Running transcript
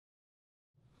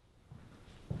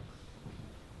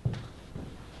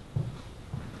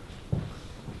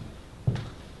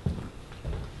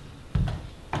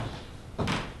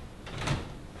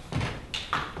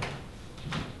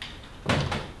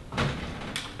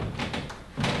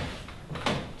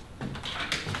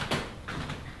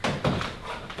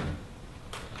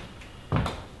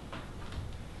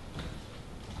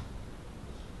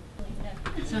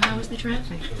the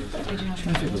traffic?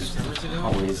 Traffic was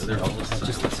always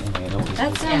just the same way it always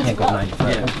That is. sounds Can't go good.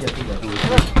 95.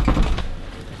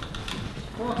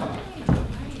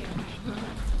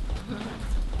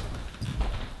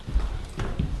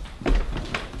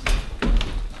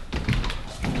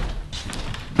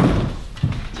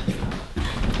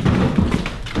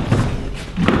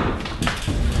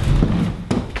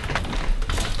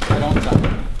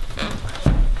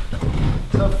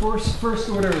 So first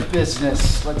order of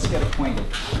business, let's get acquainted.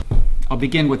 I'll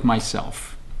begin with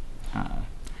myself.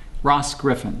 Ross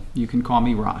Griffin. You can call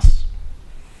me Ross.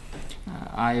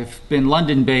 I've been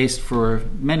London-based for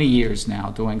many years now,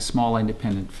 doing small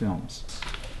independent films.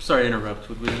 Sorry to interrupt.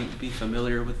 Would we be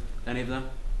familiar with any of them?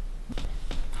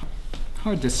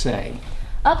 Hard to say.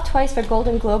 Up twice for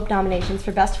Golden Globe nominations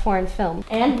for Best Foreign Film,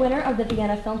 and winner of the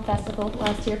Vienna Film Festival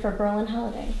last year for Berlin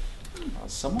Holiday. Well,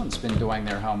 someone's been doing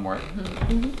their homework.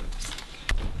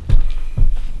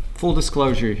 Full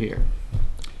disclosure here.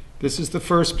 This is the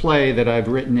first play that I've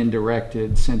written and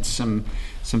directed since some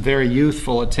very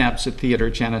youthful attempts at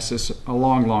theater genesis a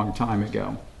long, long time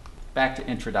ago. Back to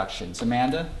introductions.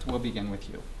 Amanda, we'll begin with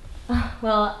you.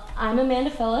 Well, I'm Amanda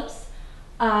Phillips.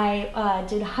 I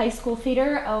did high school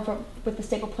theater over with the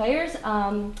Staple Players.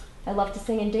 I love to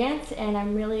sing and dance, and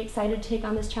I'm really excited to take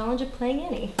on this challenge of playing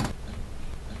Annie.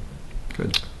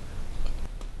 Good.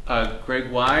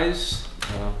 Greg Wise.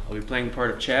 I'll be playing the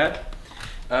part of Chad.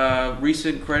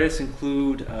 Recent credits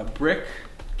include Brick,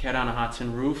 Cat on a Hot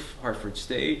Tin Roof, Hartford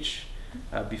Stage.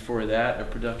 Before that, a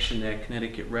production at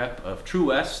Connecticut Rep of True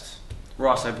West.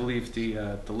 Ross, I believe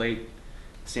the late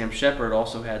Sam Shepard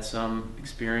also had some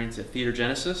experience at Theater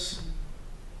Genesis.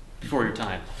 Before your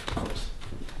time, of course.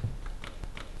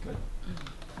 Good.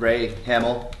 Ray,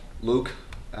 Hamill, Luke.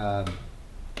 I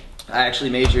actually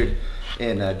majored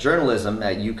in journalism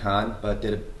at UConn, but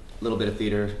did a little bit of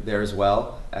theater there as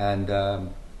well. And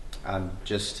I'm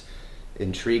just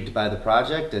intrigued by the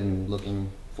project and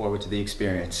looking forward to the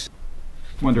experience.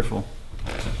 Wonderful.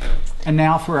 And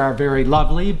now for our very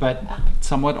lovely but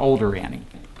somewhat older Annie.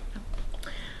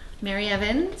 Mary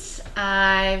Evans.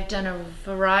 I've done a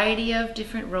variety of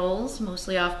different roles,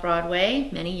 mostly off-Broadway,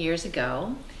 many years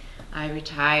ago. I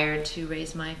retired to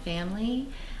raise my family,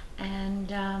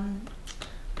 and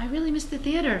I really miss the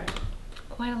theater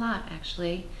quite a lot,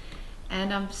 actually.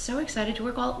 And I'm so excited to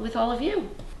work with all of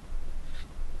you.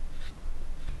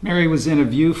 Mary was in A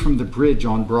View from the Bridge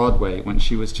on Broadway when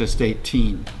she was just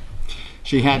 18.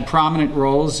 She had prominent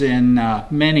roles in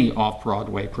many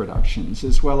off-Broadway productions,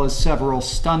 as well as several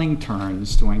stunning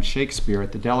turns doing Shakespeare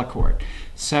at the Delacorte,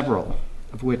 several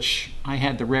of which I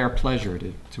had the rare pleasure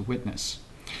to witness.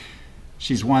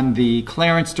 She's won the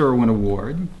Clarence Derwin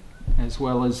Award, as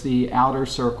well as the Outer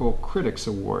Circle Critics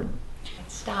Award.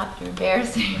 Stop, you're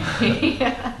embarrassing me.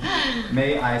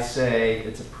 May I say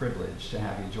it's a privilege to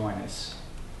have you join us.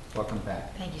 Welcome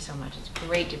back. Thank you so much. It's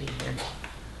great to be here.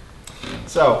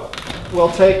 So,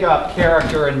 we'll take up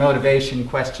character and motivation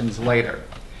questions later.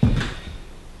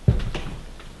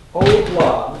 Old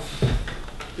Love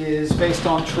is based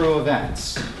on true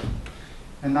events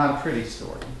and not a pretty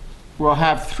story. We'll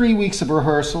have 3 weeks of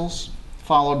rehearsals,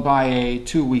 followed by a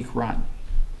 2-week run.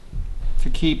 To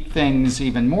keep things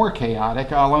even more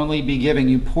chaotic, I'll only be giving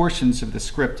you portions of the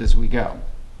script as we go.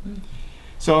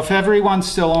 So if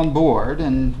everyone's still on board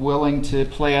and willing to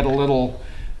play it a little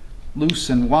loose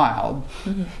and wild,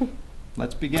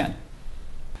 let's begin.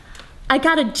 I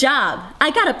got a job. I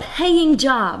got a paying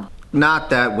job. Not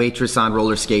that waitress on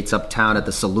roller skates uptown at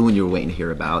the saloon you were waiting to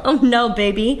hear about. Oh no,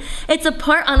 baby. It's a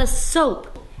part on a soap.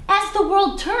 As the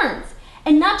World Turns,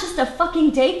 and not just a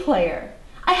fucking day player.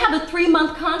 I have a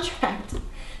 3-month contract.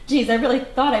 Geez, I really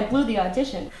thought I blew the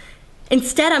audition.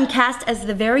 Instead, I'm cast as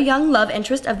the very young love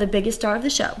interest of the biggest star of the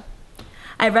show.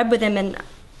 I read with him and,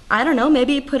 I don't know,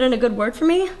 maybe he put in a good word for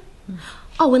me?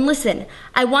 Oh, and listen,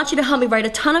 I want you to help me write a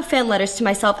ton of fan letters to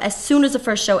myself as soon as the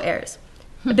first show airs.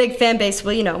 A big fan base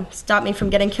will, stop me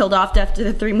from getting killed off after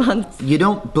the 3 months. You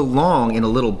don't belong in a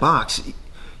little box.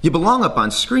 You belong up on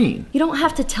screen. You don't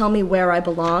have to tell me where I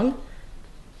belong.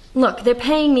 Look, they're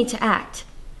paying me to act.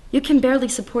 You can barely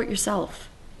support yourself.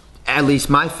 At least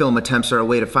my film attempts are a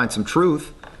way to find some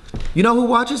truth. You know who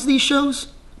watches these shows?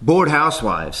 Bored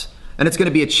housewives. And it's going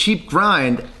to be a cheap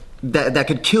grind that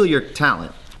could kill your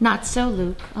talent. Not so,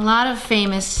 Luke. A lot of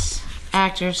famous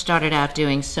actors started out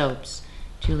doing soaps.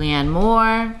 Julianne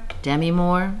Moore, Demi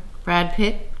Moore, Brad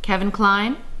Pitt, Kevin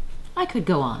Kline. I could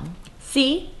go on.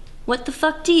 See? What the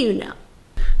fuck do you know?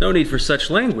 No need for such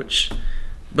language.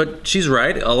 But she's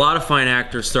right. A lot of fine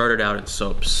actors started out in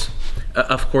soaps.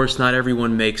 Of course, not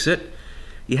everyone makes it.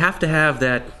 You have to have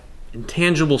that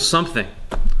intangible something.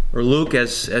 Or Luke,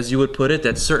 as you would put it,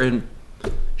 that certain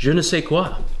je ne sais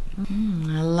quoi.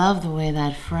 I love the way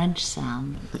that French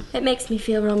sounds. It makes me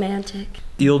feel romantic.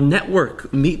 You'll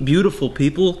network, meet beautiful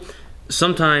people,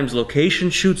 sometimes location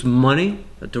shoots, money,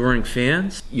 adoring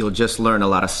fans. You'll just learn a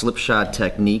lot of slipshod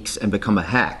techniques and become a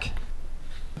hack.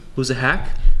 Who's a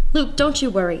hack? Luke, don't you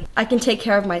worry. I can take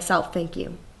care of myself, thank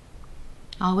you.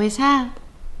 Always have.